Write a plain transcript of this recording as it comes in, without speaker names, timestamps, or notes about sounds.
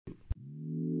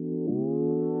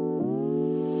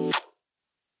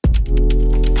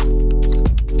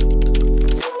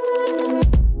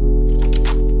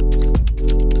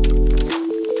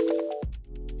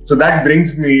So that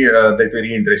brings me, that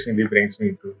very interestingly brings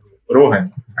me to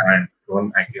Rohan. And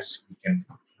Rohan, I guess we can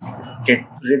get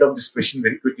rid of this question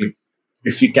very quickly,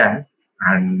 if you can.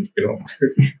 And,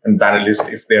 and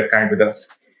panelists, if they are kind with us.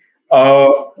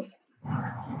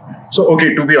 So,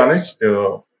 okay, to be honest,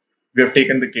 we have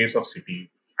taken the case of City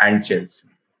and Chelsea,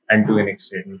 and to an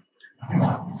extent,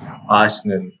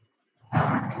 Arsenal,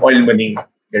 oil money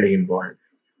getting involved.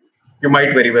 You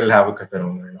might very well have a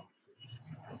Qatar,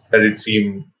 that it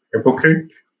seemed hypocrite.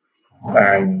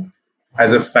 And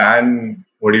as a fan,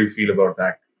 what do you feel about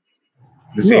that?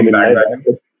 The same bandwagon?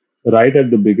 Right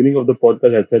at the beginning of the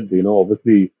podcast, I said,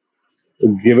 obviously,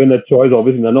 given a choice,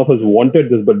 obviously none of us wanted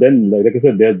this, but then, like I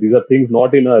said, these are things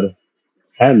not in our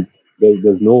hands.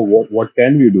 There's no, what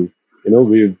can we do?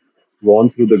 We've gone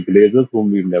through the Glazers,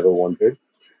 whom we've never wanted,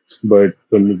 but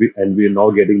we're now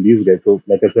getting these guys. So,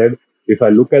 like I said, if I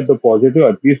look at the positive,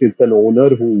 at least it's an owner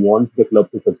who wants the club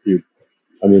to succeed.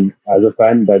 I mean, as a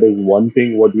fan, that is one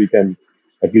thing what we can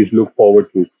at least look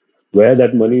forward to. Where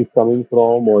that money is coming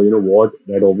from, or what,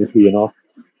 that obviously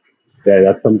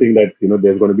that's something that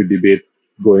there's going to be debate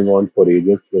going on for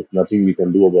ages. There's nothing we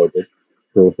can do about it.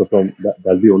 So from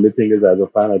that's the only thing is, as a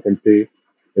fan, I can say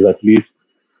is at least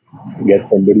get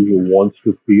somebody who wants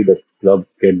to see the club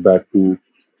get back to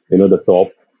the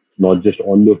top, not just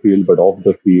on the field but off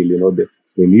the field.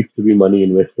 There needs to be money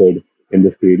invested in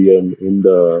the stadium, in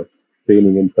the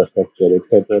training infrastructure,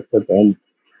 etc., etc. And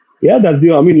yeah, that's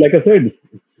the. I mean, like I said,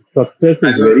 success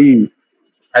is very.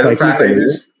 As a fan,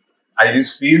 I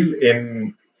just feel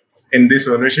in this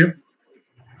ownership,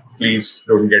 please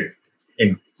don't get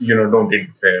don't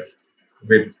interfere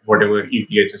with whatever ETH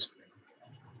is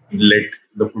doing. Let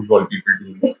the football people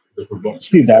do the football.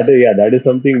 See, that is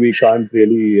something we can't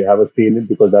really have a say in it,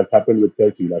 because that happened with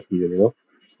Chelsea last year.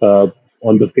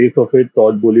 On the face of it,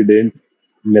 Todd Boehly didn't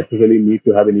necessarily need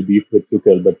to have any beef with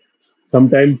Tuchel, but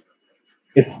sometimes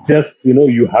it's just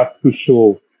you have to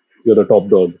show you're the top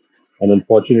dog, and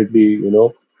unfortunately,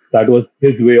 that was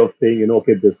his way of saying,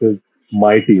 okay, this is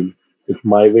my team, it's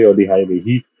my way or the highway.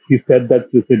 He set that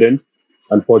precedent.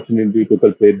 Unfortunately,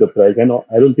 Tuchel paid the price, and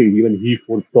I don't think even he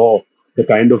foresaw the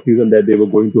kind of season that they were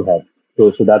going to have.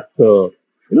 So that's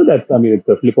it's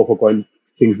a flip of a coin.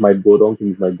 Things might go wrong,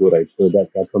 things might go right. So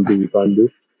that's something we can't do.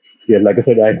 Yeah, like I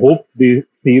said, I hope they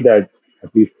see that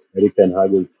at least Erik ten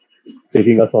Hag is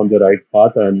taking us on the right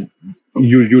path, and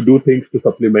you do things to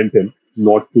supplement him,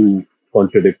 not to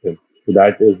contradict him. So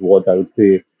that is what I would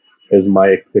say is my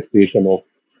expectation of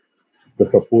the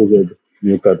supposed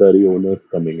new Qatari owners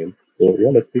coming in. So yeah,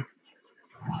 let's see.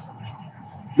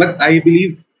 But I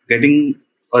believe getting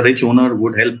a rich owner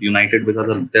would help United, because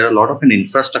there are a lot of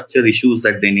infrastructure issues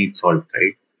that they need solved,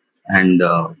 right? And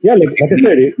like I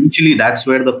said, usually that's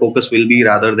where the focus will be,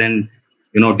 rather than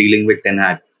dealing with Ten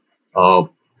Hag. So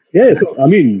I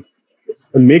mean,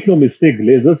 make no mistake,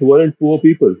 Glazers weren't poor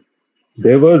people.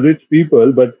 They were rich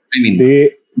people, but I mean,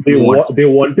 they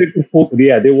wanted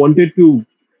to they wanted to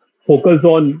focus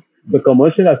on the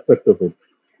commercial aspect of it.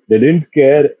 They didn't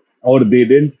care, or they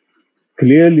didn't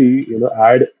clearly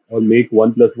add or make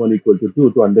 1 + 1 =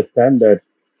 2 to understand that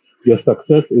your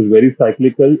success is very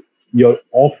cyclical. Your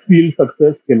off-field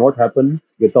success cannot happen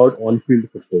without on-field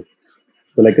success.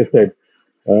 So like I said,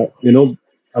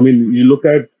 I mean, you look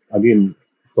at, again,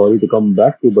 sorry to come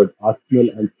back to, but Arsenal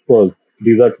and Spurs,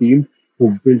 these are teams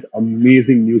who built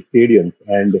amazing new stadiums,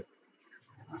 and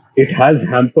it has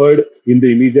hampered in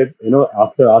the immediate,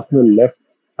 after Arsenal left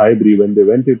Highbury, when they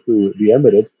went into the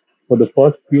Emirates, for the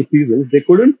first few seasons, they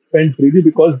couldn't spend freely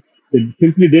because they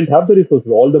simply didn't have the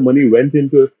resources. All the money went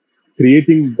into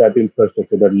creating that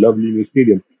infrastructure, that lovely new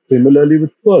stadium. Similarly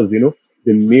with Spurs,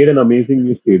 they made an amazing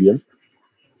new stadium.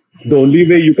 The only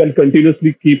way you can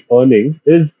continuously keep earning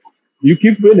is you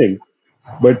keep winning,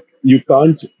 but you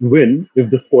can't win if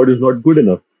the squad is not good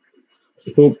enough.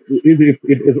 So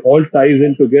it all ties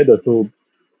in together. So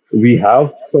we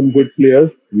have some good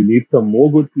players. We need some more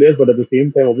good players, but at the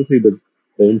same time, obviously the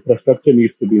infrastructure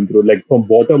needs to be improved. Like from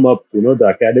bottom up, the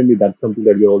academy, that's something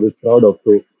that we're always proud of.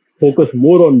 So focus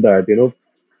more on that,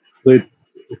 So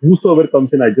whosoever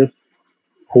comes in, I just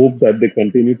hope that they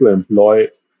continue to employ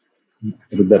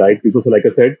the right people. So like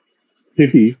I said,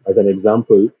 City, as an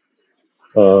example,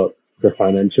 the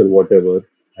financial whatever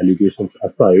allegations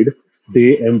aside,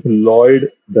 they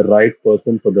employed the right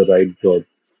person for the right job.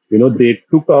 They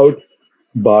took out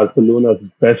Barcelona's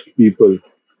best people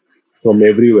from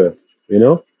everywhere,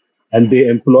 and they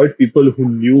employed people who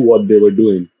knew what they were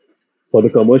doing. For the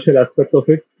commercial aspect of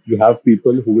it, you have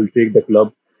people who will take the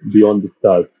club beyond the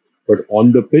stars. But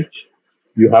on the pitch,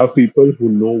 you have people who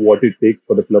know what it takes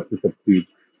for the club to succeed.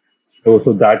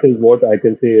 So that is what I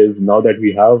can say is now that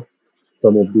we have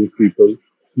some of these people,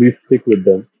 please stick with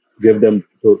them, give them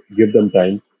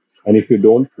time. And if you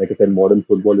don't, like I said, modern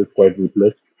football is quite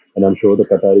ruthless, and I'm sure the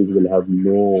Qataris will have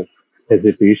no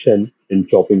hesitation in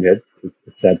chopping heads if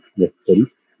that's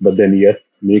necessary. But then yes,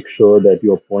 make sure that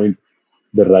you appoint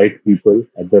the right people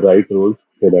at the right roles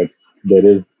so that there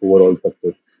is overall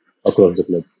success across the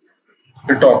club.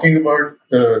 You're talking about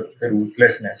the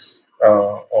ruthlessness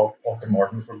of the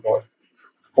modern football.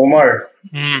 Omar,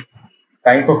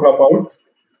 time for club out?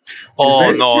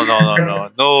 Oh,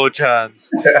 no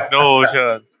chance. No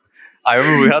chance. I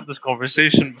remember we had this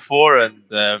conversation before, and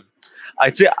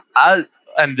I'd say,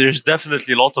 and there's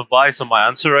definitely a lot of bias on my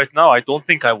answer right now. I don't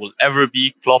think I will ever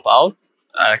be Klopp out.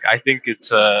 I think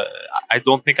I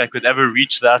don't think I could ever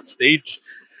reach that stage,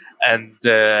 and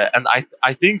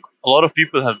I think a lot of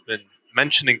people have been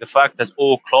mentioning the fact that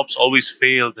Klopp's always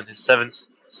failed in his seventh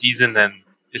season, and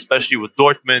especially with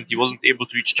Dortmund, he wasn't able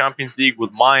to reach Champions League.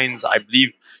 With Mainz, I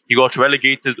believe he got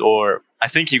relegated, or I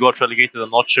think he got relegated. I'm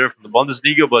not sure, from the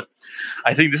Bundesliga, but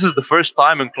I think this is the first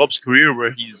time in Klopp's career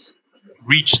where he's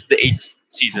reached the eighth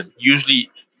season. He usually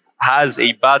has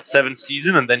a bad seventh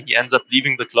season and then he ends up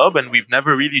leaving the club, and we've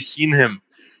never really seen him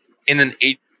in an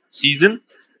eighth season.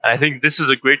 And I think this is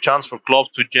a great chance for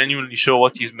Klopp to genuinely show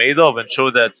what he's made of and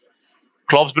show that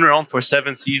Klopp's been around for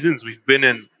 7 seasons. We've been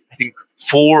in, I think,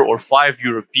 4 or 5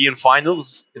 European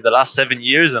finals in the last 7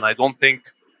 years, and I don't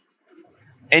think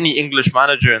any English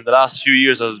manager in the last few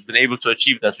years has been able to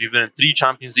achieve that. We've been in 3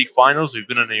 Champions League finals. We've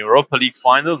been in a Europa League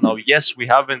final. Now, yes, we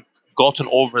haven't gotten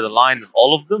over the line in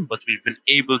all of them, but we've been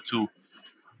able to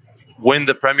win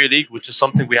the Premier League, which is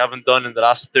something we haven't done in the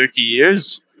last 30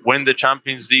 years, win the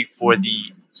Champions League for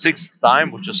the 6th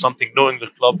time, which is something no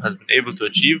English club has been able to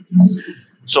achieve.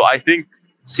 So I think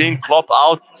seeing Klopp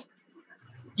out,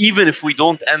 even if we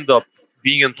don't end up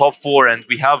being in top 4 and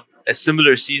we have a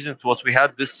similar season to what we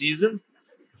had this season,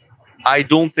 I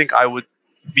don't think I would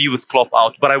be with Klopp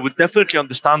out. But I would definitely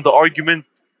understand the argument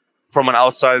from an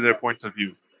outsider point of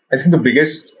view. I think the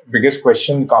biggest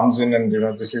question comes in, and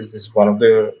this is one of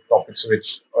the topics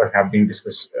which have been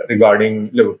discussed regarding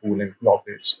Liverpool and Klopp.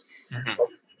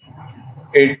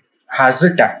 It has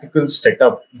the tactical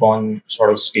setup gone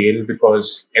sort of stale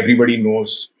because everybody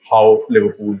knows how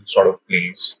Liverpool sort of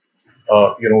plays.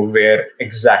 Where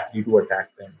exactly to attack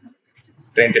them.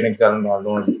 Trent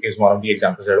Alexander-Arnold is one of the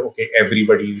examples that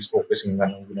everybody is focusing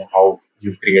on how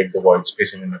you create the void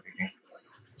spacing and everything.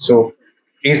 So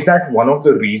is that one of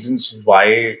the reasons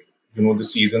why the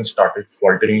season started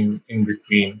faltering in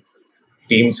between,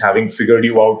 teams having figured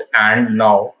you out, and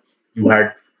now you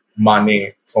had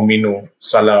Mane, Firmino,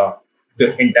 Salah,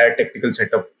 the entire tactical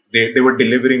setup, they were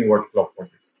delivering what Klopp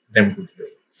wanted them to deliver.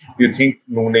 You think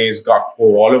Nunes, Gakpo,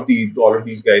 all of these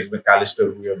guys,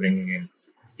 McAllister, who you're bringing in,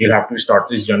 he'll have to start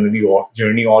this journey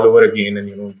all over again, and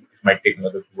it might take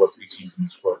another 2 or 3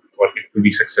 seasons for it to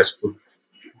be successful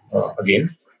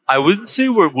again. I wouldn't say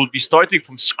we'll be starting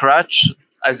from scratch,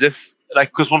 as if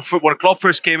because when Klopp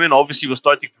first came in, obviously he was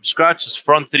starting from scratch. His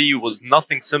front three was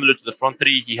nothing similar to the front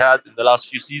three he had in the last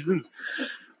few seasons.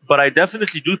 But I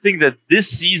definitely do think that this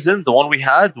season, the one we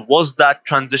had, was that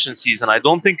transition season. I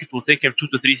don't think it will take him 2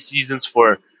 to 3 seasons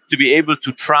to be able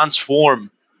to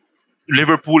transform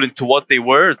Liverpool into what they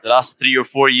were the last 3 or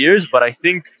 4 years. But I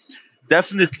think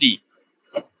definitely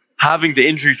having the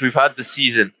injuries we've had this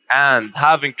season and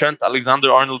having Trent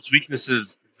Alexander-Arnold's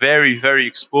weaknesses very, very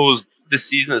exposed this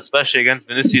season, especially against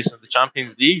Vinicius in the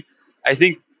Champions League, I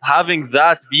think having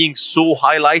that being so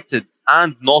highlighted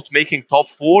and not making top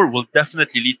 4 will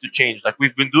definitely lead to change. Like,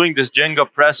 we've been doing this Jenga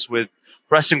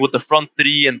pressing with the front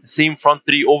three and the same front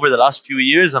three over the last few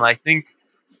years, and I think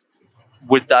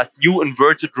with that new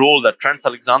inverted role that Trent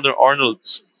Alexander-Arnold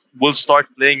will start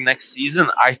playing next season,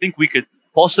 I think we could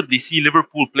possibly see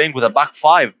Liverpool playing with a back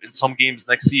 5 in some games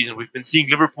next season. We've been seeing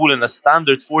Liverpool in a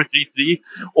standard 4-3-3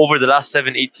 over the last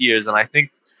 7-8 years, and I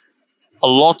think a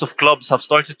lot of clubs have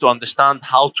started to understand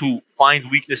how to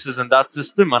find weaknesses in that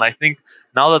system. And I think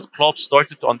now that Klopp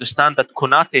started to understand that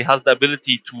Konate has the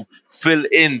ability to fill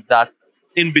in that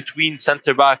in-between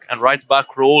centre-back and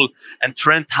right-back role, and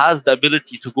Trent has the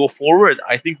ability to go forward,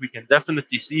 I think we can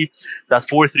definitely see that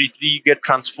 4-3-3 get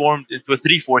transformed into a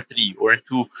 3-4-3 or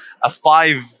into a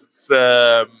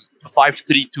 5-3-2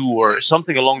 or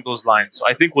something along those lines. So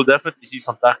I think we'll definitely see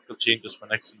some tactical changes for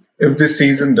next season. If this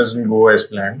season doesn't go as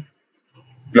planned,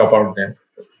 Klopp out then?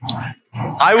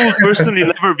 I will personally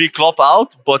never be Klopp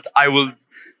out, but I will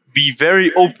be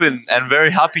very open and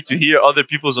very happy to hear other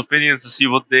people's opinions to see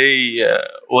what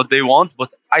they want.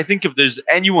 But I think if there's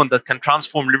anyone that can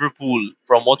transform Liverpool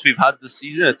from what we've had this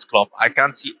season, it's Klopp. I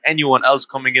can't see anyone else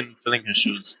coming in and filling his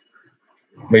shoes.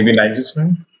 Maybe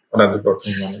Nagelsmann, another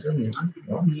Tottenham manager.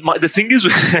 Maybe. No? The thing is,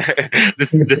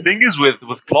 the thing is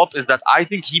with Klopp is that I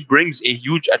think he brings a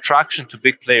huge attraction to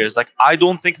big players. Like, I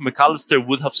don't think McAllister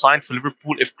would have signed for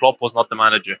Liverpool if Klopp was not the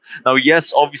manager. Now,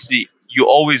 yes, obviously, you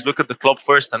always look at the club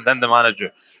first and then the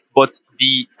manager. But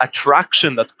the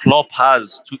attraction that Klopp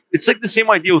has, it's like the same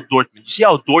idea with Dortmund. You see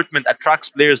how Dortmund attracts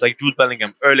players like Jude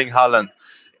Bellingham, Erling Haaland,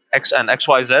 and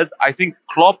XYZ? I think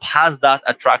Klopp has that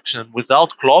attraction.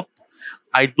 Without Klopp,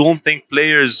 I don't think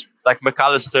players like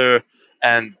McAllister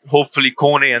and hopefully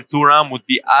Kone and Thuram would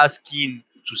be as keen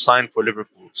to sign for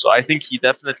Liverpool. So I think he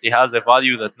definitely has a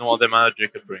value that no other manager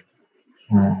could bring.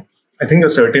 I think a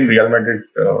certain Real Madrid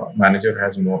manager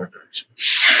has more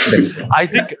attraction. I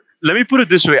think, let me put it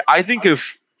this way. I think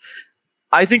if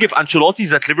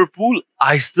Ancelotti's at Liverpool,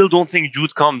 I still don't think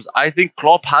Jude comes. I think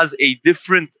Klopp has a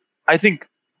different... I think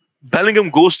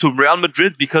Bellingham goes to Real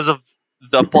Madrid because of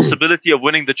the possibility of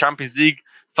winning the Champions League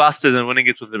faster than winning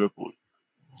it with Liverpool.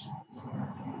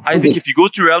 I think if you go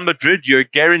to Real Madrid, you're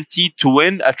guaranteed to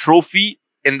win a trophy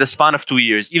in the span of 2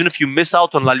 years. Even if you miss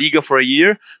out on La Liga for a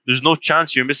year, there's no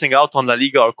chance you're missing out on La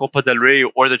Liga or Copa del Rey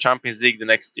or the Champions League the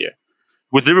next year.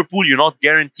 With Liverpool, you're not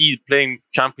guaranteed playing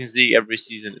Champions League every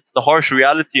season. It's the harsh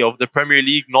reality of the Premier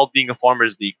League not being a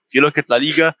farmers' league. If you look at La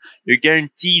Liga, you're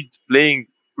guaranteed playing.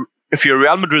 If you're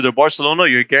Real Madrid or Barcelona,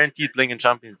 you're guaranteed playing in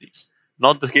Champions League.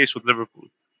 Not the case with Liverpool.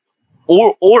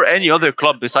 Or any other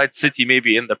club besides City,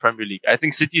 maybe in the Premier League. I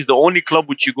think City is the only club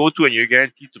which you go to and you're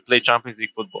guaranteed to play Champions League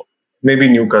football. Maybe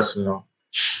Newcastle now,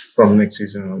 from next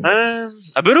season.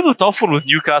 A bit of a tough one with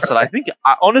Newcastle. I think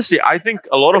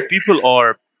a lot of people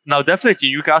are... Now,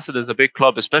 definitely Newcastle is a big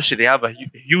club, especially they have a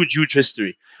huge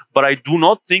history. But I do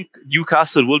not think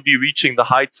Newcastle will be reaching the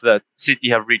heights that City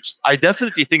have reached. I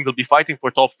definitely think they'll be fighting for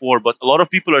top four, but a lot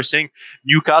of people are saying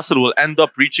Newcastle will end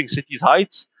up reaching City's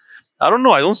heights. I don't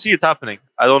know. I don't see it happening.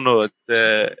 I don't know.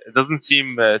 It doesn't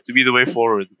seem to be the way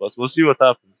forward, but we'll see what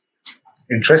happens.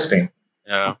 Interesting.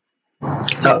 Yeah.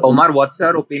 Omar, what's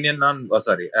your opinion on?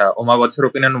 Omar, what's your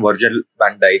opinion on Virgil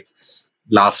van Dijk's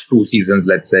last 2 seasons?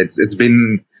 Let's say it's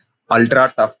been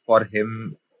ultra tough for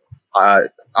him.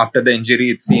 After the injury,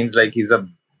 it seems like he's a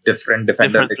different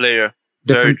defender. Different player.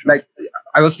 Like,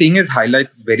 I was seeing his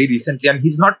highlights very recently, and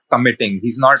he's not committing.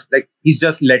 He's not like, he's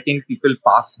just letting people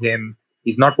pass him.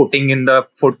 He's not putting in the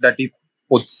foot that he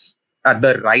puts at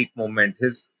the right moment.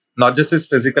 Not just his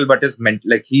physical, but his mental.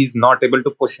 Like, he's not able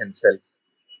to push himself,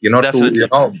 Definitely.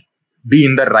 to be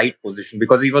in the right position,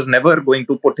 because he was never going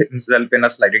to put himself in a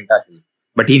sliding tackle.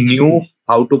 But he knew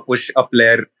how to push a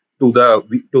player to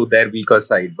their weaker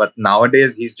side. But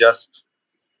nowadays, he's just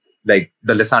like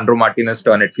the Lisandro Martinez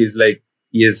turn. It feels like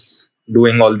he is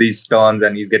doing all these turns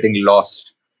and he's getting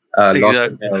lost.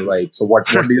 Right. So what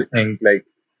do you think? Like,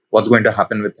 what's going to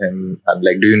happen with him?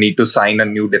 Like, do you need to sign a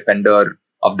new defender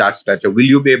of that stature? Will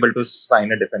you be able to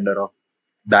sign a defender of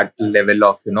that level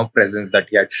of presence that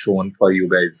he had shown for you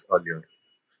guys earlier?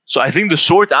 So I think the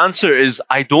short answer is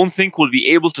I don't think we'll be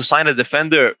able to sign a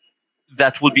defender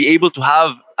that will be able to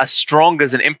have as strong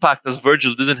as an impact as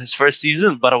Virgil did in his first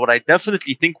season. But what I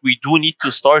definitely think we do need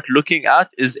to start looking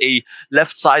at is a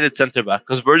left-sided centre-back,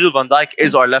 because Virgil van Dijk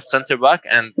is our left centre-back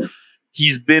and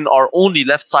he's been our only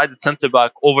left-sided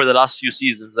centre-back over the last few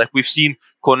seasons. Like, we've seen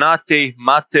Konate,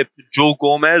 Matip, Joe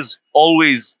Gomez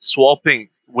always swapping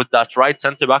with that right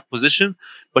centre-back position,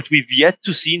 but we've yet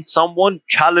to see someone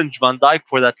challenge Van Dijk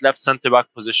for that left centre-back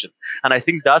position. And I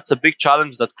think that's a big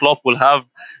challenge that Klopp will have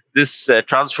this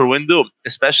transfer window.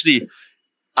 Especially,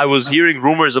 I was hearing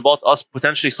rumours about us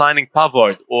potentially signing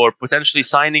Pavard or potentially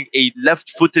signing a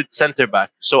left-footed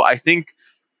centre-back. So I think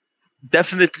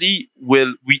definitely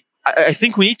I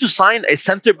think we need to sign a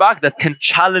centre-back that can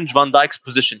challenge Van Dijk's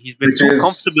position. He's been too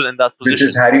comfortable in that position. Which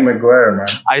is Harry Maguire, man.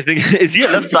 I think, is he a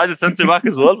left-sided centre-back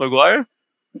as well, Maguire?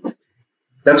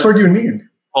 That's what you need.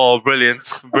 Oh, brilliant.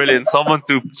 Someone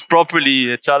to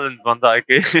properly challenge Van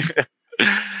Dijk.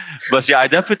 But yeah, I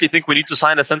definitely think we need to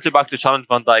sign a centre-back to challenge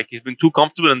Van Dijk. He's been too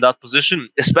comfortable in that position,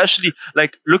 especially,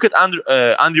 like, look at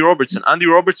Andy Robertson. Andy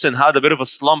Robertson had a bit of a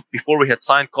slump before we had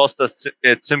signed Kostas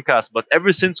Tsimikas, but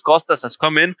ever since Kostas has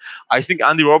come in, I think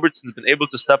Andy Robertson's been able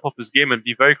to step up his game and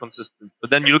be very consistent. But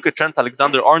then you look at Trent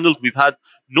Alexander-Arnold, we've had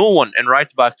no one in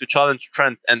right-back to challenge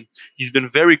Trent, and he's been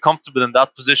very comfortable in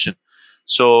that position.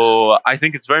 So I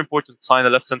think it's very important to sign a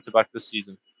left centre-back this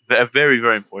season. Very,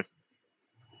 very important.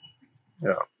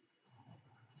 Yeah.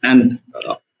 And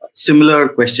similar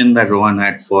question that Rohan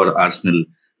had for Arsenal.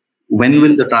 when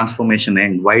will the transformation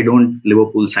end? Why don't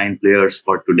Liverpool sign players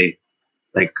for today?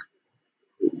 Like,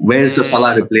 where's the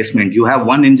Salah replacement? You have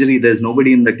one injury. There's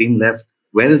nobody in the team left.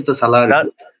 Where is the Salah?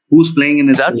 Who's playing in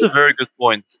his That's place? a very good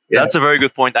point. Yeah. That's a very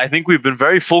good point. I think we've been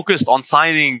very focused on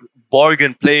signing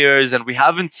bargain players, and we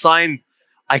haven't signed.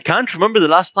 I can't remember the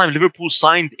last time Liverpool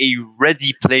signed a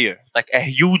ready player, like a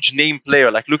huge name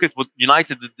player. Like, look at what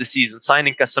United did this season,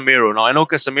 signing Casemiro. Now, I know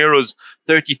Casemiro's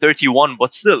 30, 31,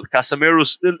 but still,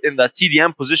 Casemiro's still in that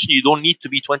CDM position. You don't need to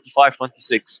be 25,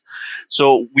 26.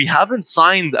 So we haven't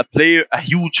signed a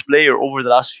huge player over the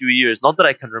last few years. Not that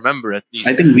I can remember, at least.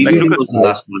 I think Like, VVD was the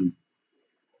last one.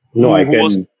 No, I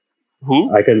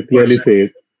Who? can clearly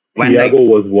say Thiago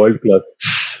was world class.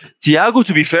 Thiago,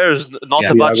 to be fair, is not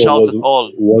a bad Thiago shout was- at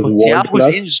all. was But world class.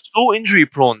 Thiago's so injury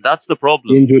prone. That's the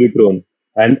problem. Injury prone.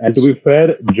 And to be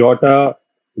fair, Jota,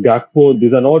 Gakpo,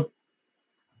 these are not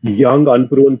young,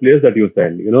 unproven players that you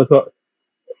send. So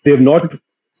they've not.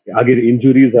 Again,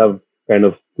 injuries have kind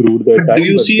of screwed their But time. do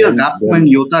you but see a then- Gakpo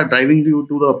and Jota driving you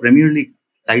to the Premier League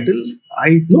title?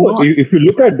 No, if you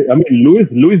look at,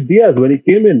 Luis Diaz, when he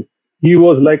came in, he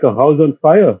was like a house on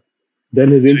fire. Then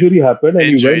his injury happened and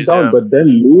he went Injuries, down. yeah. But then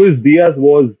Luis Diaz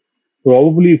was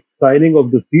probably signing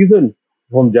of the season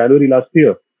from January last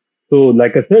year. So,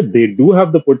 like I said, they do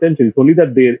have the potential. It's only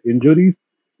that their injuries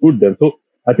put them. So,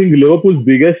 I think Liverpool's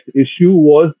biggest issue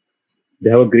was they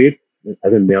have a great, I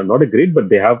mean, they are not a great, but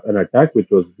they have an attack which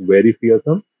was very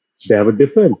fearsome. They have a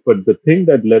defense. But the thing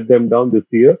that let them down this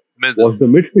year was the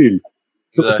midfield.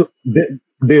 So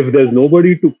there's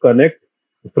nobody to connect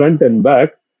front and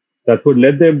back. That's what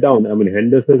let them down. I mean,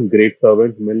 Henderson, great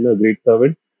servant. Milner, great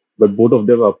servant. But both of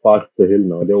them are past the hill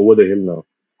now. They're over the hill now.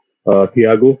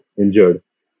 Thiago, injured.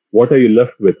 What are you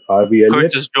left with? Harvey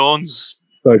Elliott? Curtis Jones.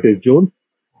 Curtis Jones?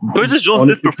 Curtis Jones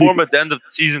Honestly, did perform at the end of the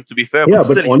season, to be fair. Yeah, but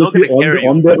still, but he's not honestly, going to carry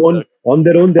on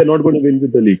their own, they're not going to win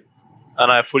with the league.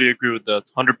 And I fully agree with that.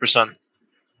 100%.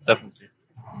 Definitely.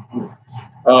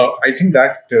 I think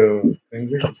that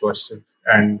brings me to question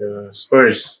and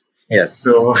Spurs. Yes.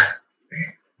 So,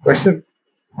 question: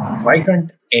 why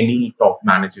can't any top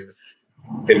manager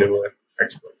deliver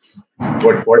at Spurs?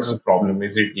 What's the problem?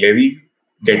 Is it Levy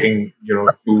getting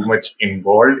too much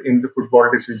involved in the football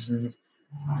decisions?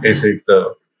 Is it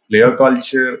the player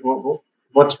culture?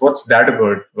 What's that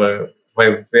about?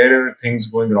 Where are things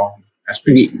going wrong?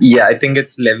 Yeah, I think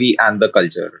it's Levy and the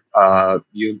culture.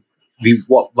 We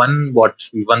won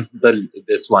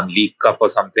this one League Cup or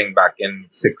something back in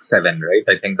 6-7, right?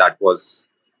 I think that was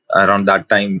around that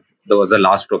time. There was the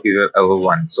last trophy we ever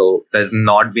won. So there's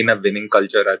not been a winning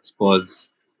culture at Spurs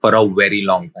for a very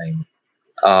long time.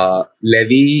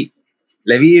 Levy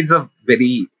is a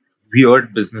very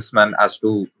weird businessman. As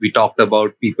to, we talked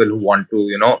about people who want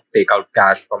to take out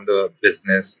cash from the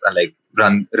business and like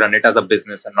run it as a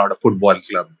business and not a football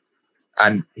club.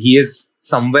 And he is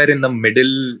somewhere in the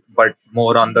middle, but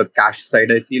more on the cash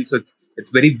side, I feel. So it's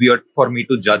very weird for me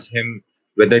to judge him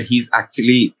whether he's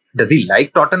actually, does he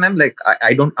like Tottenham? Like,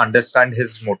 I don't understand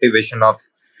his motivation of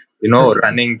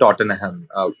running Tottenham.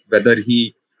 Whether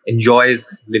he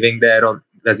enjoys living there or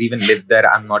does even live there,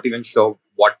 I'm not even sure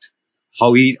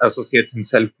how he associates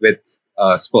himself with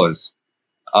Spurs.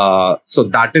 So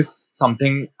that is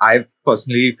something I've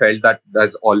personally felt, that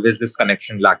there's always this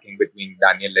connection lacking between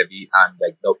Daniel Levy and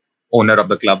like the owner of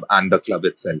the club and the club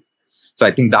itself. So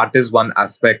I think that is one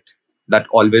aspect that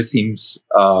always seems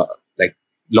like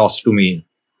lost to me.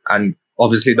 And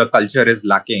obviously the culture is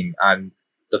lacking, and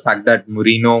the fact that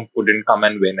Mourinho couldn't come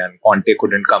and win and Conte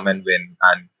couldn't come and win,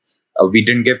 and we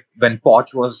didn't give, when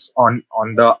Poch was on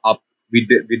the up, we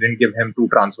didn't give him 2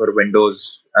 transfer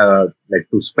windows like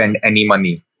to spend any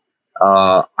money.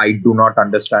 I do not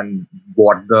understand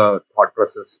what the thought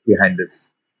process behind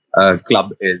this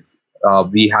club is.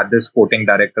 We had this sporting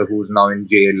director who's now in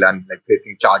jail and like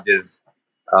facing charges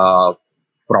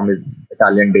from his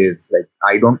Italian days. Like,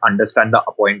 I don't understand the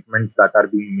appointments that are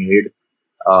being made.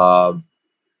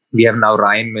 We have now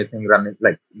Ryan Mason running.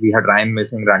 Like, we had Ryan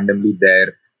Mason randomly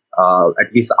there.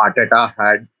 At least Arteta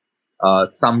had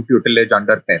some tutelage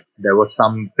under Pep. There was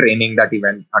some training that he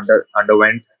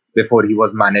underwent before he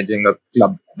was managing a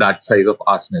club that size of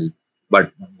Arsenal.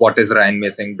 But what is Ryan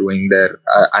Mason doing there?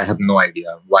 I have no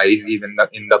idea. Why is he even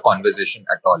in the conversation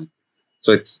at all?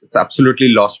 So it's absolutely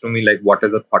lost to me. Like, what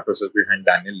is the thought process behind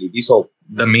Daniel Levy? So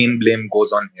the main blame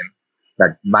goes on him.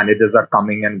 That managers are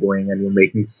coming and going, and you're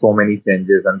making so many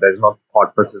changes, and there's no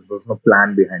thought process, there's no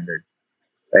plan behind it.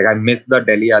 Like, I miss the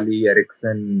Dele Alli,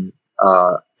 Ericsson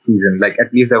season. Like,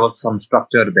 at least there was some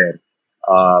structure there.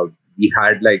 We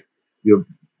had like, you're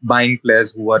buying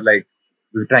players who were like,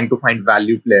 we were trying to find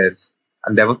value players,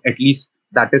 and there was at least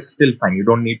that is still fine. You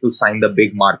don't need to sign the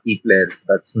big marquee players.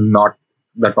 That's not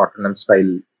the Tottenham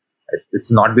style.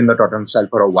 It's not been the Tottenham style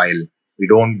for a while. We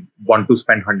don't want to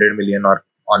spend 100 million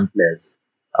on players.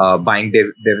 Buying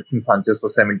Davidson Sanchez for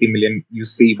 70 million, you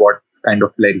see what kind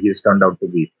of player he has turned out to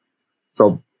be.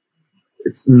 So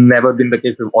it's never been the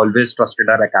case. We've always trusted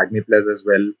our academy players as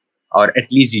well, or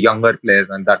at least younger players,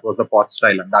 and that was the Pot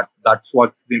style, and that's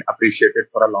what's been appreciated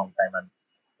for a long time. And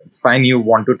it's fine. You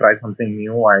want to try something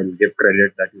new. I'll give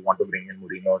credit that you want to bring in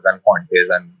Mourinho's and Conte's,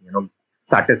 and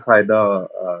satisfy the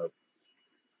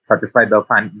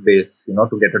fan base,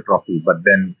 to get a trophy. But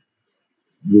then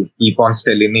you keep on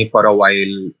Stellini for a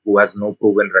while, who has no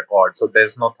proven record. So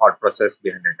there's no thought process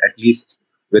behind it. At least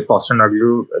with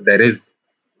Postecoglou, there is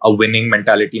a winning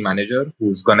mentality manager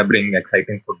who's going to bring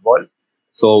exciting football.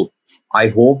 So I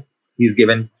hope he's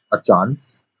given a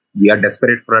chance. We are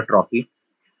desperate for a trophy.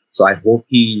 So I hope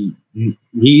he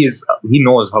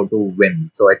knows how to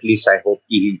win. So at least I hope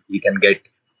he can get.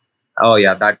 Oh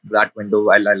yeah, that window.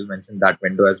 I'll mention that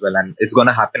window as well, and it's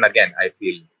gonna happen again. I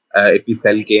feel if we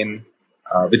sell Kane,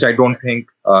 which I don't think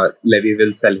Levy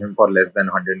will sell him for less than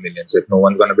 100 million. So if no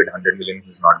one's gonna bid 100 million,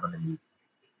 he's not gonna leave.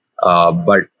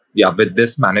 But yeah, with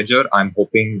this manager, I'm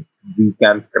hoping we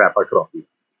can scrap a trophy.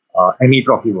 Any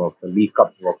trophy works. A League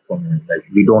Cup works for me. Like,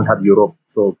 we don't have Europe,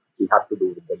 so we have to do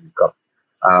with the League Cup.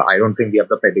 I don't think we have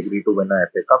the pedigree to win a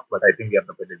FA Cup, but I think we have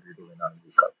the pedigree to win a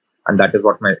League Cup. And that is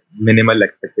what my minimal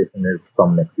expectation is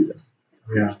from next season.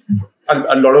 Yeah.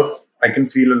 I can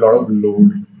feel a lot of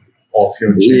load off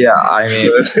your chest. Yeah, I mean,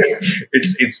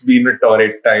 it's been a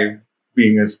torrid time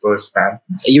being a Spurs fan.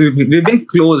 We've been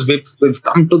close. We've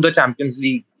come to the Champions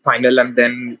League final, and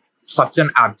then such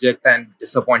an abject and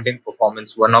disappointing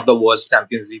performance. One of the worst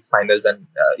Champions League finals, and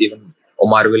even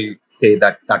Omar will say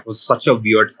that was such a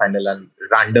weird final and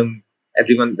random.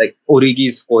 Everyone, like,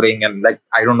 Origi scoring, and like,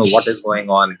 I don't know what is going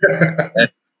on.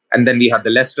 And then we have the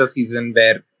Leicester season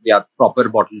where, yeah, proper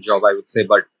bottle job, I would say,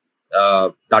 but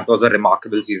that was a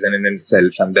remarkable season in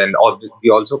itself. And then we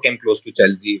also came close to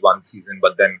Chelsea one season,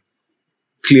 but then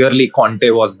clearly Conte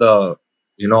was the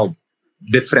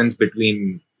difference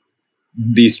between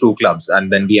these two clubs,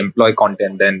 and then we employ Conte,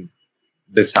 and then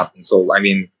this happens. So I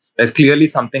mean, there's clearly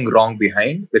something wrong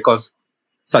behind, because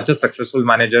such a successful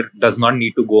manager does not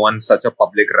need to go on such a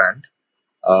public rant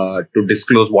to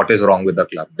disclose what is wrong with the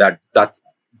club. That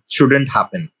shouldn't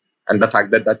happen, and the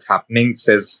fact that that's happening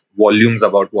says volumes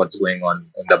about what's going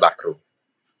on in the back row.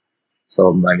 So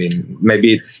I mean,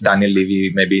 maybe it's Daniel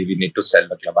Levy. Maybe we need to sell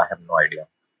the club. I have no idea.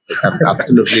 I'm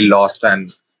absolutely lost,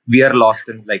 and we are lost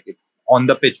in, like, on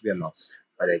the pitch we are lost.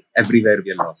 Like, everywhere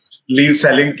we are lost. Leave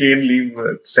selling Kane.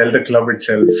 Sell the club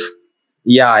itself.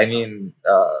 Yeah, I mean,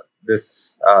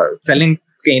 this selling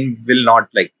Kane will not,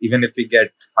 like, even if we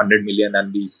get 100 million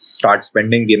and we start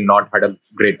spending, we've not had a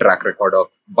great track record of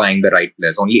buying the right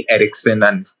players. Only Eriksen,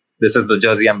 and this is the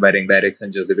jersey I'm wearing, the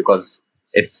Eriksen jersey, because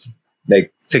it's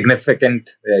like significant.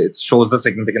 It shows the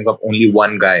significance of only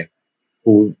one guy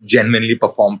who genuinely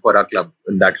performed for our club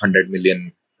in that 100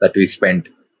 million that we spent.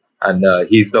 And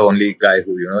he's the only guy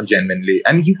who, genuinely,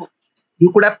 and he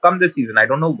could have come this season. I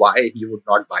don't know why he would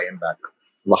not buy him back.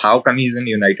 How come he's in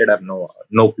United? I have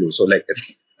no clue. So, like,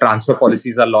 it's, transfer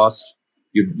policies are lost.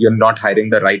 You're not hiring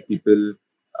the right people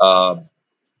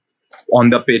on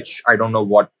the pitch. I don't know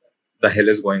what the hell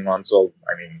is going on. So,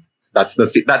 I mean, that's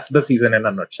the season in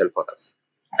a nutshell for us.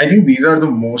 I think these are the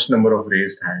most number of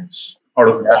raised hands out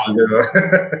of all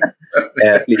the.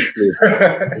 Yeah, please.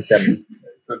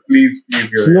 So please go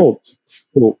ahead. No.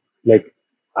 So, like,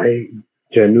 I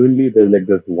genuinely,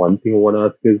 there's one thing I want to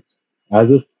ask is, as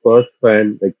a Spurs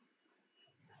fan, like,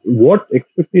 what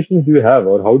expectations do you have,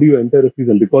 or how do you enter a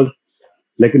season? Because,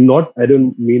 like, I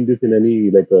don't mean this in any,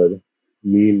 like, a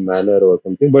mean manner or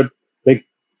something, but, like,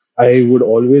 I would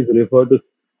always refer to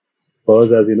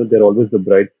Spurs as, they're always the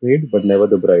bridesmaid, but never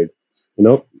the bride.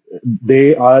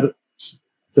 They are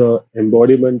the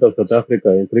embodiment of South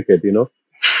Africa in cricket,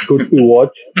 good to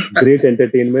watch, great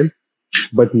entertainment,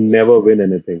 but never win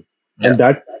anything. Yeah. And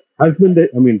that has been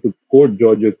to quote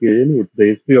Giorgio Chiellini, it's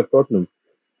the history of Tottenham.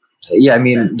 Yeah, I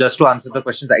mean, just to answer the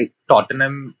questions,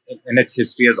 Tottenham in its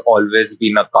history has always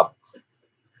been a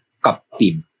cup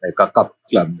team, like a cup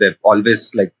club. They've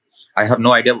always, like, I have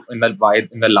no idea in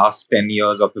the last 10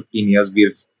 years or 15 years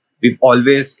we've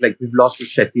always, like, we've lost to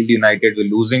Sheffield United.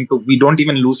 We don't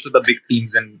even lose to the big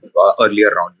teams in earlier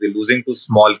rounds. We're losing to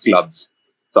small clubs.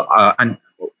 So and,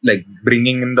 like,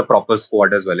 bringing in the proper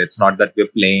squad as well. It's not that we're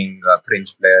playing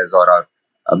fringe players or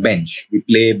a bench. We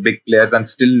play big players, and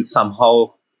still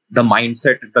somehow the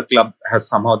mindset at the club has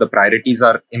somehow, the priorities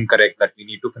are incorrect, that we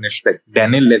need to finish, like,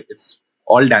 Daniel Levy. It's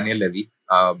all Daniel Levy.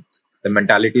 The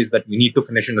mentality is that we need to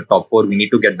finish in the top 4. We need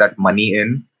to get that money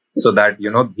in so that,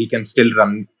 he can still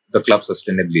run the club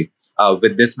sustainably.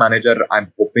 With this manager,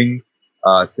 I'm hoping,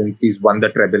 since he's won the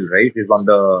treble, right? He's won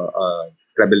the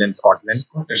treble in Scotland.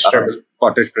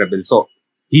 Scottish treble. So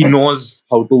he knows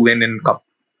how to win in cup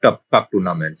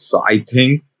tournaments. So I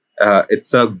think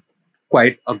it's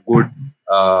quite a good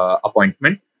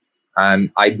appointment.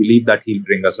 And I believe that he'll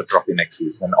bring us a trophy next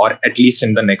season, or at least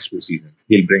in the next 2 seasons,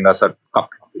 he'll bring us a cup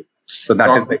trophy. So that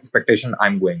is the expectation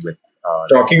I'm going with.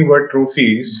 Talking about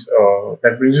trophies,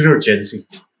 that brings me to Chelsea.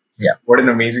 Yeah. What an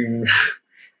amazing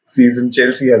season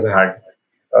Chelsea has had.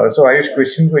 So Ayush,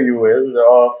 question for you is,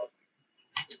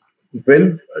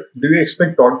 when do you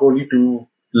expect Todd Bowley to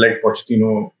let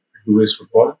Pochettino do his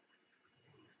football?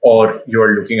 Or you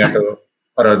are looking at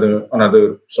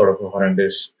another sort of a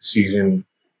horrendous season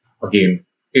again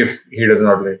if he does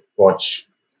not let Poch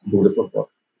do the football?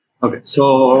 Okay,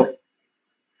 so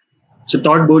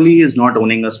Todd Bowley is not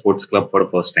owning a sports club for the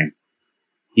first time.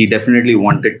 He definitely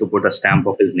wanted to put a stamp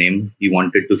of his name. He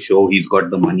wanted to show he's got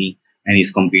the money and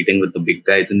he's competing with the big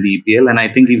guys in the EPL. And I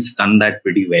think he's done that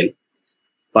pretty well.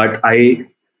 But I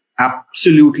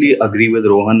absolutely agree with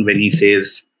Rohan when he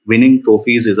says winning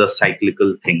trophies is a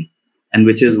cyclical thing. And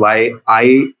which is why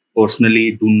I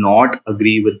personally do not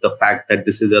agree with the fact that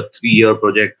this is a 3-year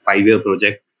project, 5-year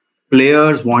project.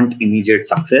 Players want immediate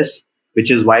success,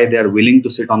 which is why they are willing to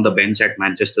sit on the bench at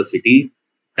Manchester City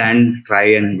and try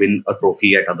and win a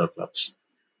trophy at other clubs,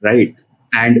 right?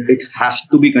 And it has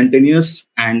to be continuous.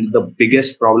 And the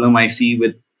biggest problem I see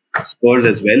with Spurs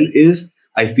as well is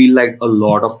I feel like a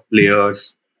lot of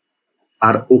players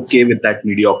are okay with that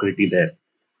mediocrity there.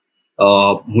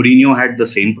 Mourinho had the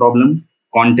same problem.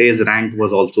 Conte's rant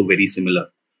was also very similar.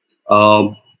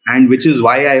 And which is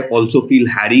why I also feel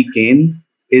Harry Kane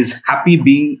is happy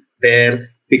being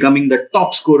there, becoming the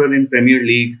top scorer in Premier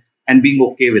League and being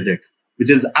okay with it,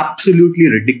 which is absolutely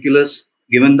ridiculous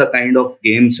given the kind of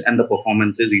games and the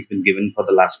performances he's been given for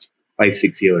the last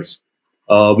 5-6 years.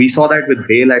 We saw that with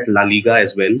Bale at La Liga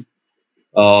as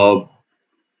well.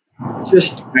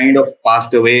 Just kind of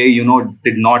passed away,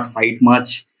 did not fight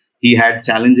much. He had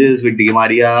challenges with Di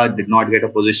Maria, did not get a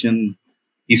position.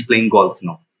 He's playing golf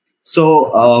now.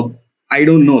 So I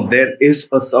don't know. There is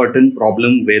a certain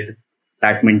problem with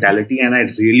that mentality. And I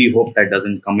really hope that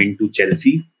doesn't come into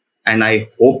Chelsea. And I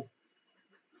hope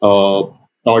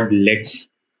Todd lets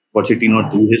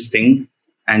Pochettino do his thing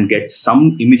and get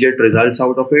some immediate results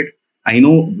out of it. I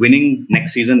know winning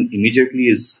next season immediately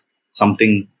is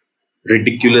something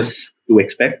ridiculous to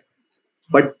expect,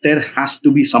 but there has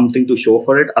to be something to show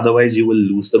for it. Otherwise, you will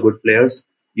lose the good players.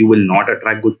 You will not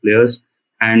attract good players.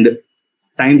 And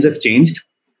times have changed.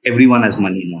 Everyone has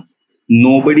money now.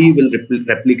 Nobody will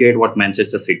replicate what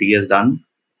Manchester City has done,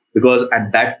 because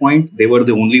at that point, they were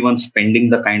the only ones spending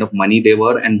the kind of money they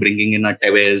were and bringing in a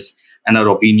Tevez and a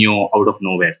Robinho out of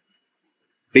nowhere.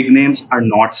 Big names are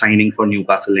not signing for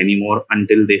Newcastle anymore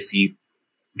until they see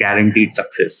guaranteed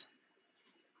success.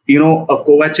 A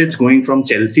Kovacic going from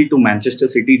Chelsea to Manchester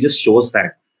City just shows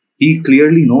that he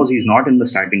clearly knows he's not in the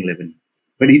starting 11,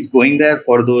 but he's going there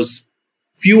for those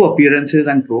few appearances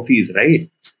and trophies, right?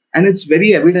 And it's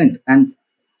very evident. And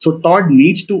so Todd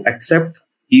needs to accept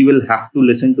he will have to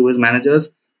listen to his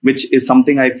managers, which is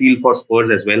something I feel for Spurs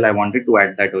as well. I wanted to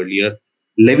add that earlier.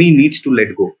 Levy needs to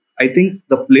let go. I think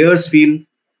the players feel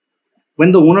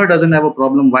when the owner doesn't have a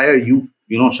problem, why are you,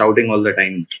 shouting all the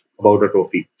time about a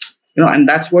trophy? And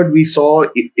that's what we saw.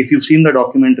 If you've seen the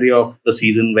documentary of the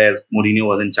season where Mourinho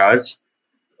was in charge,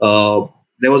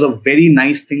 there was a very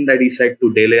nice thing that he said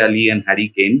to Dele Alli and Harry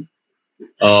Kane,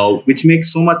 which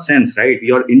makes so much sense, right?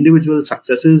 Your individual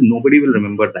successes, nobody will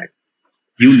remember that.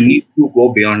 You need to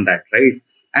go beyond that, right?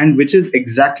 And which is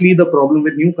exactly the problem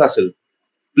with Newcastle.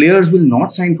 Players will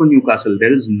not sign for Newcastle.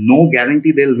 There is no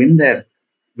guarantee they'll win there.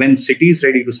 When City is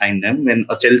ready to sign them, when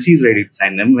a Chelsea is ready to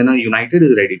sign them, when a United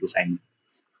is ready to sign them.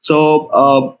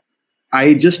 So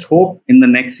I just hope in the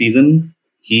next season,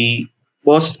 he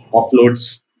first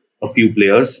offloads a few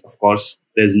players. Of course,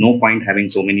 there's no point having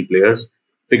so many players.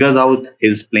 Figures out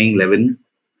his playing 11.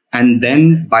 And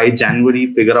then by January,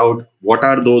 figure out what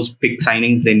are those big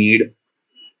signings they need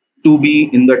to be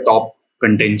in the top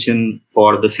contention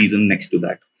for the season next to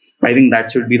that. I think that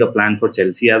should be the plan for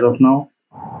Chelsea as of now.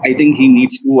 I think he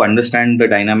needs to understand the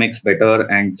dynamics better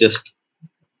and just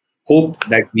hope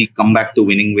that we come back to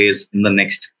winning ways in the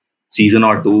next season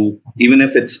or two. Even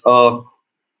if it's,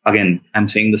 again, I'm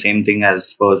saying the same thing as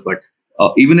Spurs, but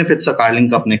even if it's a Carling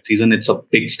Cup next season, it's a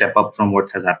big step up from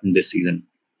what has happened this season.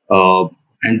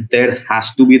 And there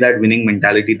has to be that winning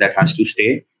mentality that has to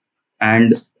stay.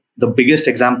 And the biggest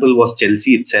example was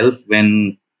Chelsea itself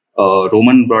when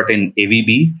Roman brought in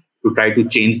AVB to try to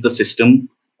change the system.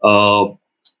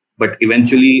 But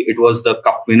eventually it was the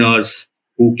cup winners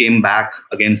who came back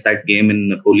against that game in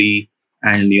Napoli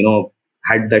and,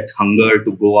 had that hunger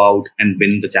to go out and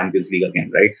win the Champions League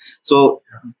again, right? So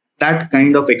that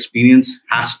kind of experience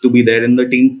has to be there in the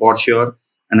team for sure.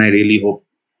 And I really hope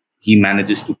he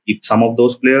manages to keep some of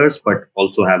those players, but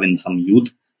also have in some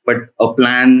youth. But a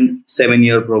plan,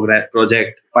 7-year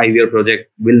project, 5-year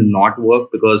project will not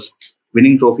work because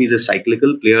winning trophies is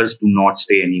cyclical. Players do not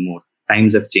stay anymore.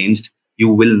 Times have changed.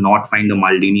 You will not find a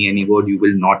Maldini anymore. You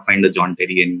will not find a John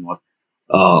Terry anymore.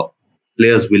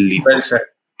 Players will leave. Well said.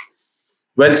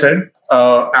 Well said.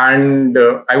 I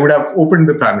would have opened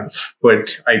the panel,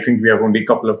 but I think we have only a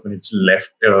couple of minutes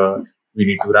left. We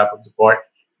need to wrap up the pod.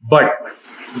 But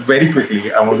very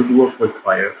quickly, I want to do a quick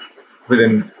fire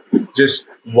within just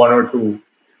one or two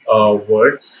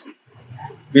words.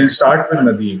 We'll start with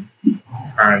Nadeem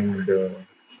and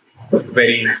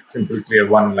very simple, clear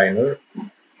one-liner.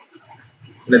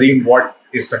 Nadeem, what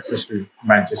is success to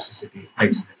Manchester City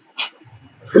next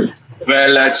season?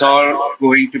 Well, it's all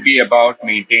going to be about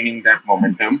maintaining that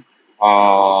momentum.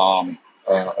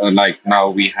 Like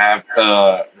now we have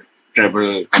the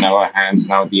treble in our hands.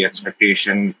 Now the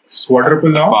expectation quadruple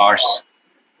now. Bars.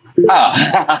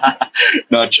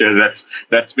 Not sure.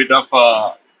 That's bit of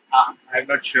a. I'm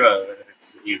not sure whether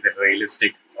it's a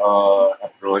realistic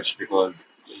approach because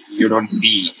you don't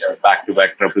see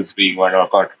back-to-back triples being one or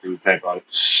quadruples at all.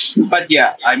 But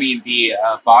yeah, I mean the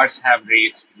bars have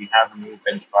raised. We have a new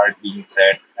benchmark being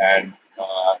set, and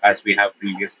as we have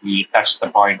previously touched the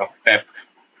point of Pep,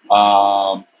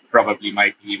 probably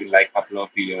might be even like a couple of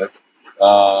years.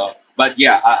 But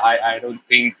yeah, I don't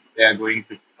think they are going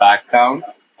to back down.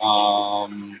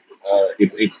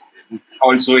 It's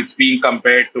being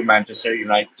compared to Manchester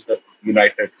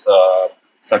United's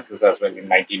success as well in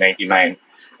 1999.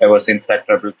 Ever since that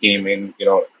treble came in,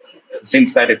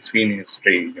 since that it's been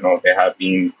history. They have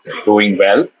been doing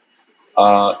well.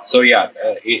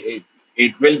 It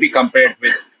will be compared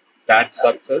with that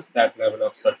success, that level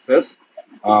of success,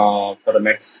 for the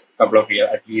next couple of years,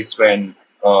 at least when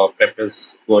Pep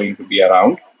is going to be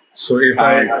around. So if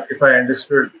I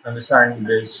understand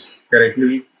this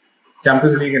correctly,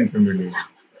 Champions League and Premier League,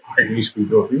 at least 2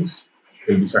 trophies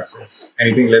will be success.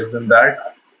 Anything less than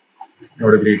that,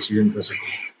 not a great season for City,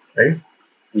 right?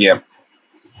 Yeah.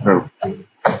 That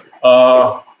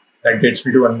gets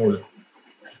me to Anmol.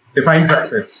 Define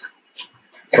success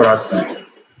for us.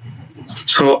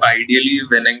 So ideally,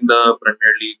 winning the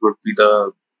Premier League would be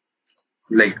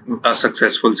a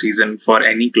successful season for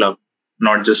any club,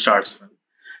 not just Arsenal.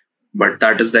 But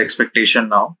that is the expectation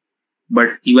now.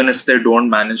 But even if they don't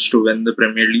manage to win the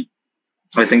Premier League,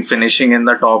 I think finishing in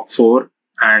the top 4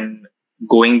 and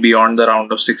going beyond the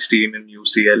round of 16 in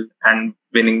UCL and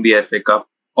winning the FA Cup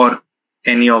or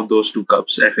any of those 2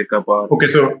 cups, FA Cup or okay.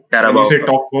 So Carabao when you say Cup.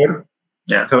 top 4,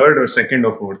 yeah, third or second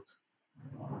or fourth?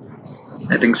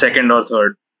 I think second or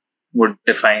third would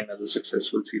define as a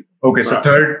successful season. Okay, so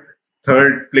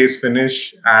third place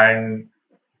finish and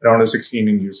round of 16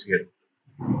 in UCL.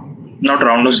 Not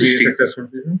round of Be a 16. successful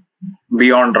season?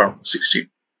 Beyond round of 16.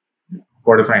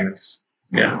 Quarterfinals.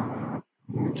 Yeah.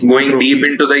 Going deep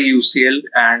into the UCL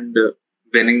and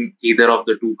winning either of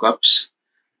the 2 cups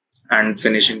and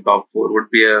finishing top 4 would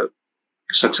be a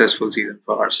successful season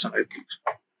for Arsenal, I think.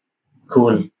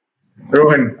 Cool.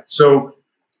 Rohan, so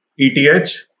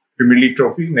ETH, Premier League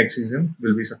trophy next season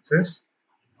will be success?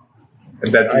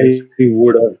 And that's it.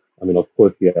 would have, of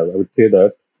course, yeah, I would say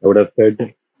that. I would have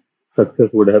said success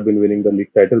would have been winning the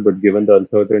league title, but given the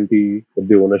uncertainty of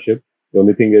the ownership, the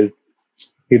only thing is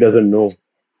he doesn't know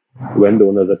when the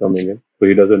owners are coming in. So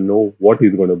he doesn't know what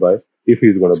he's going to buy, if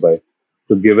he's going to buy.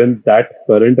 So given that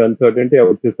current uncertainty, I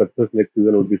would say success next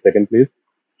season would be second place,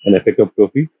 an FA Cup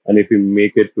trophy. And if we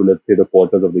make it to, let's say, the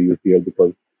quarters of the UCL,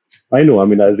 because I know,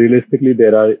 as realistically,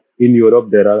 in Europe,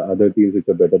 there are other teams which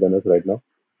are better than us right now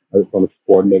on a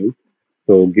squad level.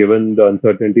 So given the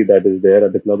uncertainty that is there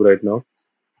at the club right now,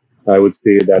 I would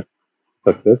say that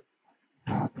success.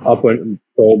 Up and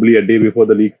probably a day before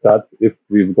the league starts, if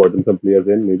we've gotten some players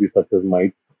in, maybe success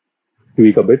might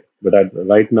tweak a bit. But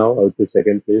right now, I would say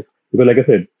second place. Because like I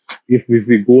said, if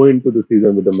we go into the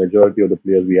season with the majority of the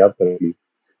players we have currently,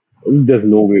 there's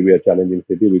no way we are challenging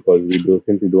City because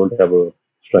since we don't have a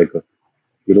striker.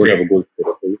 We don't have a goal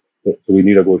scorer. So we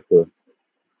need a goal scorer.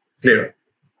 Clear.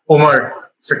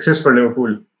 Omar, success for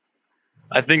Liverpool.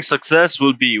 I think success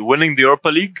will be winning the Europa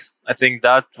League. I think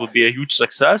that would be a huge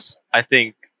success. I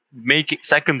think making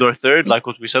second or third, like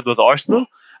what we said with Arsenal,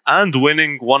 and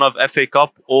winning one of FA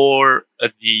Cup or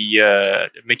the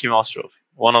Mickey Mouse Trophy.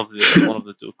 One of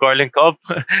the two. Carling Cup,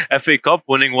 FA Cup,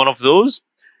 winning one of those,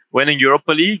 winning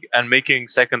Europa League, and making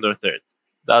second or third.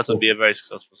 That would be a very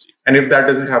successful season. And if that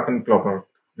doesn't happen, Klopp out.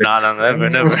 No, never,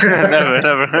 never.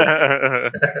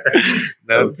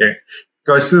 Okay.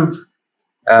 Kaustubh,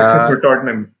 success for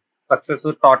Tottenham. Success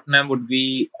for Tottenham would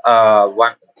be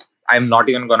one. I'm not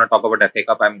even going to talk about FA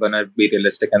Cup. I'm going to be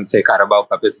realistic and say Carabao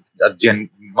Cup is a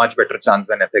much better chance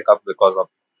than FA Cup because of,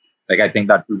 I think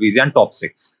that will be the top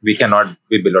 6. We cannot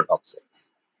be below top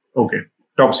 6. Okay.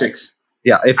 Top 6.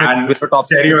 Yeah. If it's below top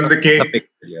 6, cherry on the cake.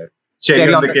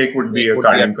 Cherry on the cake would be a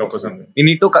Carling Cup or something. We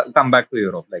need to come back to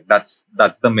Europe. That's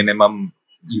the minimum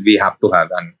we have to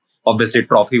have. And obviously,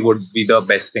 trophy would be the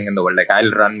best thing in the world.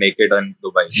 I'll run naked in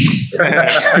Dubai.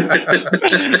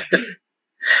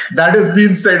 That has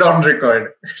been said on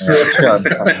record. So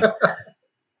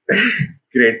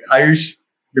great. Ayush,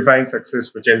 define success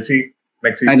for Chelsea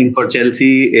next season. I think for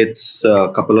Chelsea, it's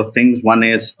a couple of things. One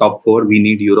is top 4. We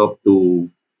need Europe to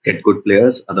get good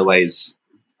players. Otherwise,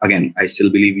 again, I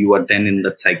still believe you are then in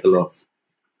that cycle of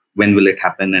when will it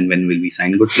happen and when will we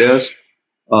sign good players.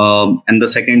 And the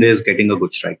second is getting a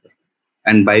good striker.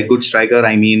 And by good striker,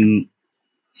 I mean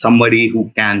somebody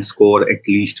who can score at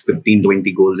least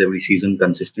 15-20 goals every season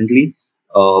consistently.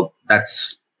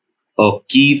 That's a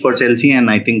key for Chelsea, and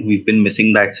I think we've been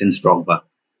missing that since Drogba.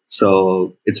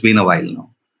 So it's been a while now,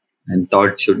 and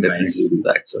Todd should definitely do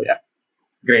that. So yeah.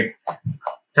 Great.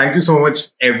 Thank you so much,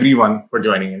 everyone, for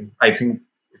joining in. I think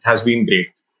it has been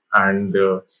great, and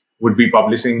would be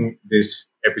publishing this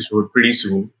episode pretty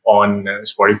soon on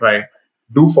Spotify.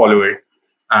 Do follow it.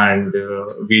 And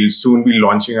we'll soon be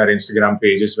launching our Instagram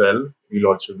page as well. We'll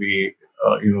also be,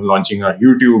 launching our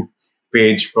YouTube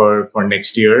page for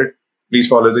next year. Please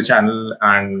follow the channel,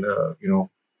 and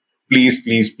please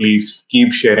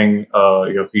keep sharing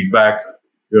your feedback.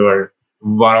 You're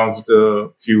one of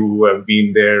the few who have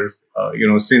been there,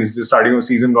 since the starting of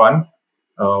season 1.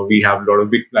 We have a lot of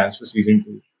big plans for season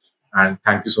 2, and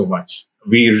thank you so much.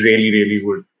 We really, really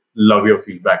would love your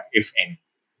feedback, if any.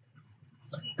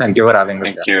 Thank you for having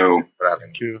us. Thank you.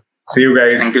 See you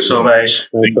guys. Thank you so Bye. much.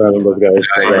 Thanks for having us,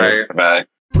 guys. Bye. Bye.